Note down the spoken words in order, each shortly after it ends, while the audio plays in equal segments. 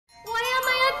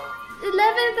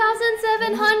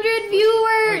11,700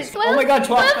 viewers! Oh my god,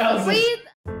 12,000! Wait!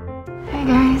 Hi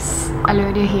guys,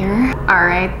 Alodia here.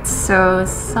 Alright, so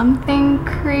something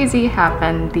crazy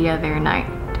happened the other night.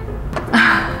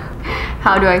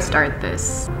 How do I start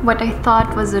this? What I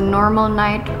thought was a normal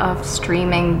night of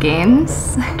streaming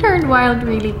games turned wild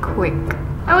really quick.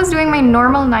 I was doing my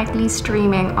normal nightly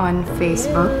streaming on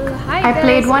Facebook. I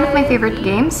played one of my favorite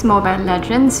games, Mobile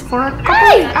Legends, for a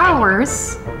couple of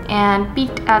hours and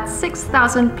peaked at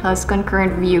 6,000 plus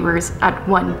concurrent viewers at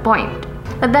one point.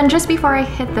 But then just before I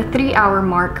hit the 3-hour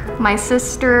mark, my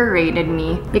sister raided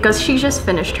me because she just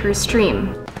finished her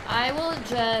stream. I will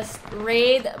just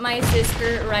raid my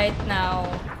sister right now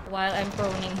while I'm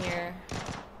proning here.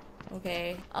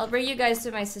 Okay, I'll bring you guys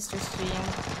to my sister's stream.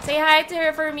 Say hi to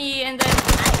her for me and then...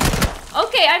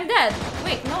 Okay, I'm dead!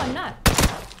 Wait, no, I'm not.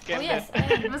 Oh yes, I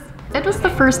am. It was the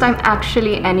first time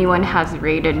actually anyone has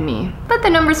raided me, but the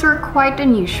numbers were quite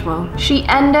unusual. She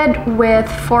ended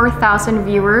with 4,000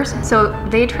 viewers, so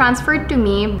they transferred to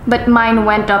me, but mine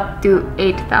went up to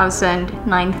 8,000,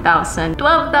 9,000,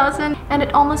 12,000, and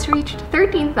it almost reached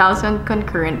 13,000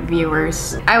 concurrent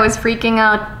viewers. I was freaking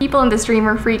out, people in the stream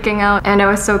were freaking out, and I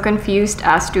was so confused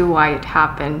as to why it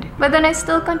happened. But then I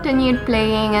still continued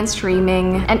playing and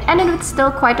streaming, and ended with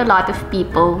still quite a lot of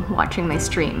people watching my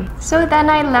stream. So then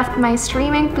I left my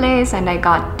streaming place and I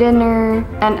got dinner,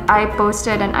 and I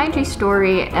posted an IG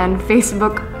story and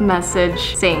Facebook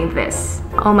message saying this.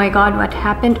 Oh my god, what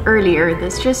happened earlier?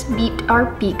 This just beat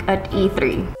our peak at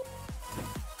E3.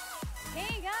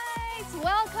 Hey guys,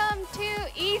 welcome to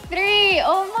E3.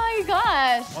 Oh my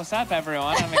gosh. What's up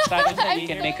everyone? I'm excited that we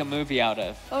can make a movie out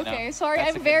of. Okay, sorry,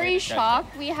 I'm very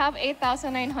shocked. We have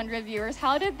 8,900 viewers.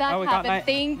 How did that happen?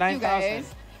 Thank you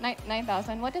guys.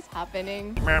 9,000, what is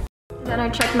happening? Then I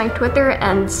checked my Twitter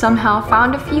and somehow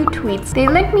found a few tweets. They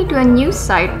linked me to a news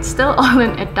site, still all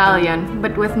in Italian,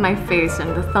 but with my face in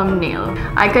the thumbnail.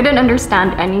 I couldn't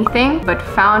understand anything, but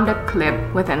found a clip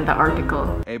within the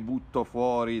article. E butto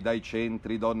fuori dai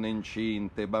centri donne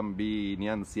incinte, bambini,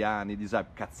 anziani,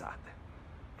 cazzate.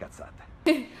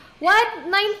 Cazzate. What?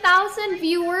 9,000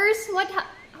 viewers?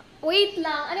 Wait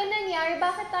lang, ano nangyari?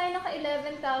 Bakit tayo naka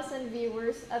 11,000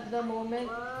 viewers at the moment?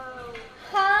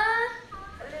 Huh?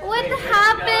 What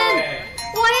happened?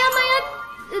 Why am I at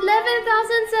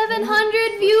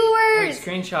 11,700 viewers? Wait,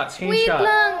 screenshot. Wait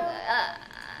lang.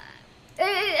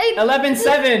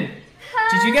 11,700!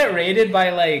 Did you get raided by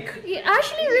like... You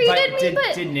actually raided me,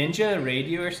 but... Did Ninja raid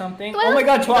you or something? 12, oh my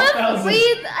god, 12,000!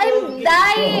 Wait, I'm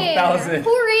dying! 12,000.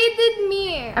 Who raided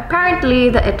me? Apparently,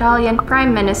 the Italian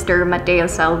Prime Minister Matteo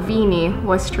Salvini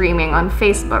was streaming on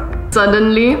Facebook.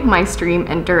 Suddenly, my stream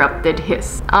interrupted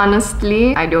his.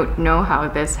 Honestly, I don't know how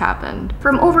this happened.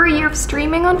 From over a year of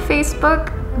streaming on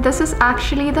Facebook, this is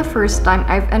actually the first time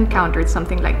I've encountered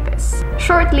something like this.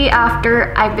 Shortly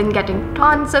after, I've been getting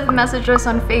tons of messages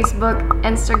on Facebook,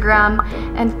 Instagram,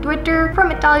 and Twitter from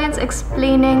Italians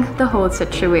explaining the whole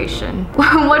situation.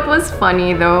 What was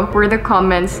funny though were the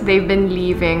comments they've been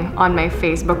leaving on my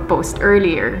Facebook post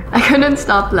earlier. I couldn't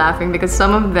stop laughing because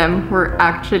some of them were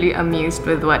actually amused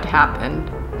with what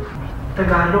happened.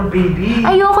 Tagalog, baby!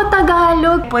 Ayoko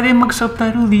Tagalog! Pwede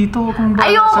mag-subtitle dito kung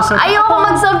ayoko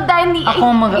mag-subtitle.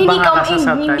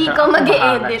 Hindi ka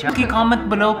mag-e-edit. Comment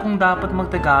below kung dapat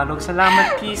mag-Tagalog.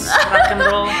 Salamat, peace, rock and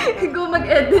roll. Go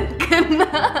mag-edit ka na.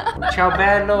 Ciao,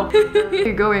 bello.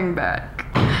 Going back.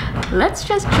 Let's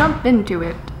just jump into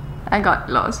it. I got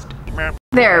lost.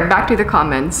 There, back to the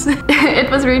comments.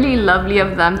 It was really lovely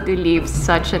of them to leave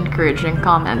such encouraging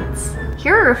comments.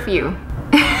 Here are a few.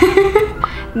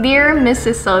 Dear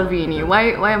Mrs. Salvini,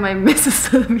 why am I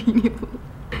Mrs. Salvini?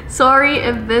 Sorry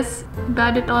if this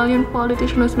bad Italian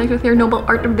politician was mixed with your noble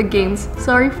art of the games.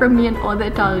 Sorry from me and all the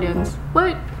Italians.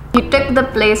 What? You took the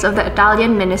place of the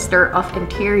Italian Minister of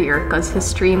Interior because his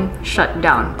stream shut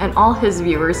down and all his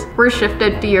viewers were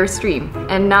shifted to your stream.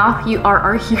 And now you are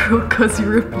our hero because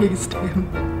you replaced him.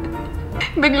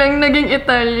 Biglang naging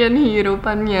Italian hero,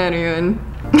 panyari yun.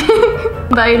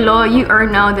 By law, you are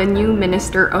now the new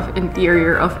Minister of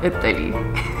Interior of Italy.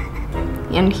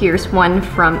 And here's one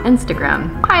from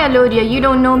Instagram. Hi Alodia, you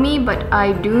don't know me, but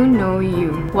I do know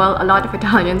you. Well, a lot of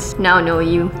Italians now know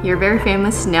you. You're very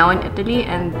famous now in Italy,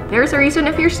 and there's a reason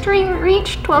if your stream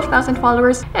reached 12,000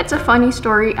 followers. It's a funny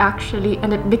story actually,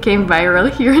 and it became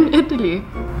viral here in Italy.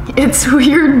 It's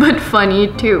weird but funny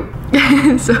too.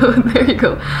 So there you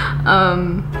go.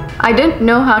 I didn't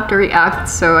know how to react,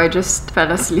 so I just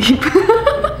fell asleep.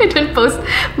 I didn't post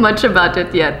much about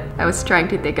it yet. I was trying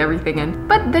to take everything in.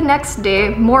 But the next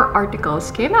day, more articles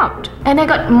came out. And I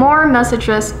got more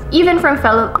messages, even from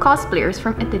fellow cosplayers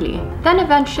from Italy. Then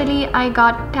eventually, I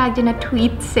got tagged in a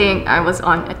tweet saying I was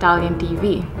on Italian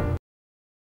TV.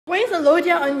 Why is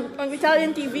Alodia on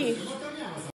Italian TV?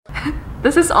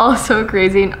 This is all so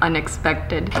crazy and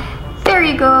unexpected. There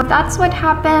you go, that's what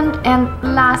happened. And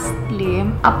lastly,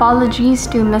 apologies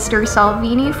to Mr.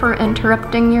 Salvini for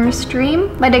interrupting your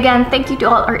stream. But again, thank you to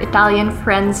all our Italian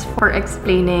friends for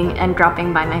explaining and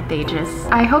dropping by my pages.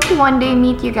 I hope to one day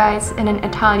meet you guys in an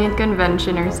Italian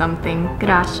convention or something.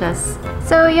 Gracias.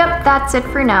 So yep, that's it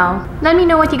for now. Let me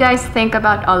know what you guys think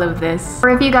about all of this. Or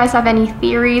if you guys have any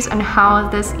theories on how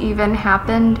this even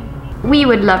happened. We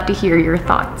would love to hear your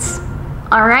thoughts.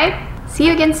 Alright, see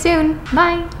you again soon.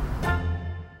 Bye!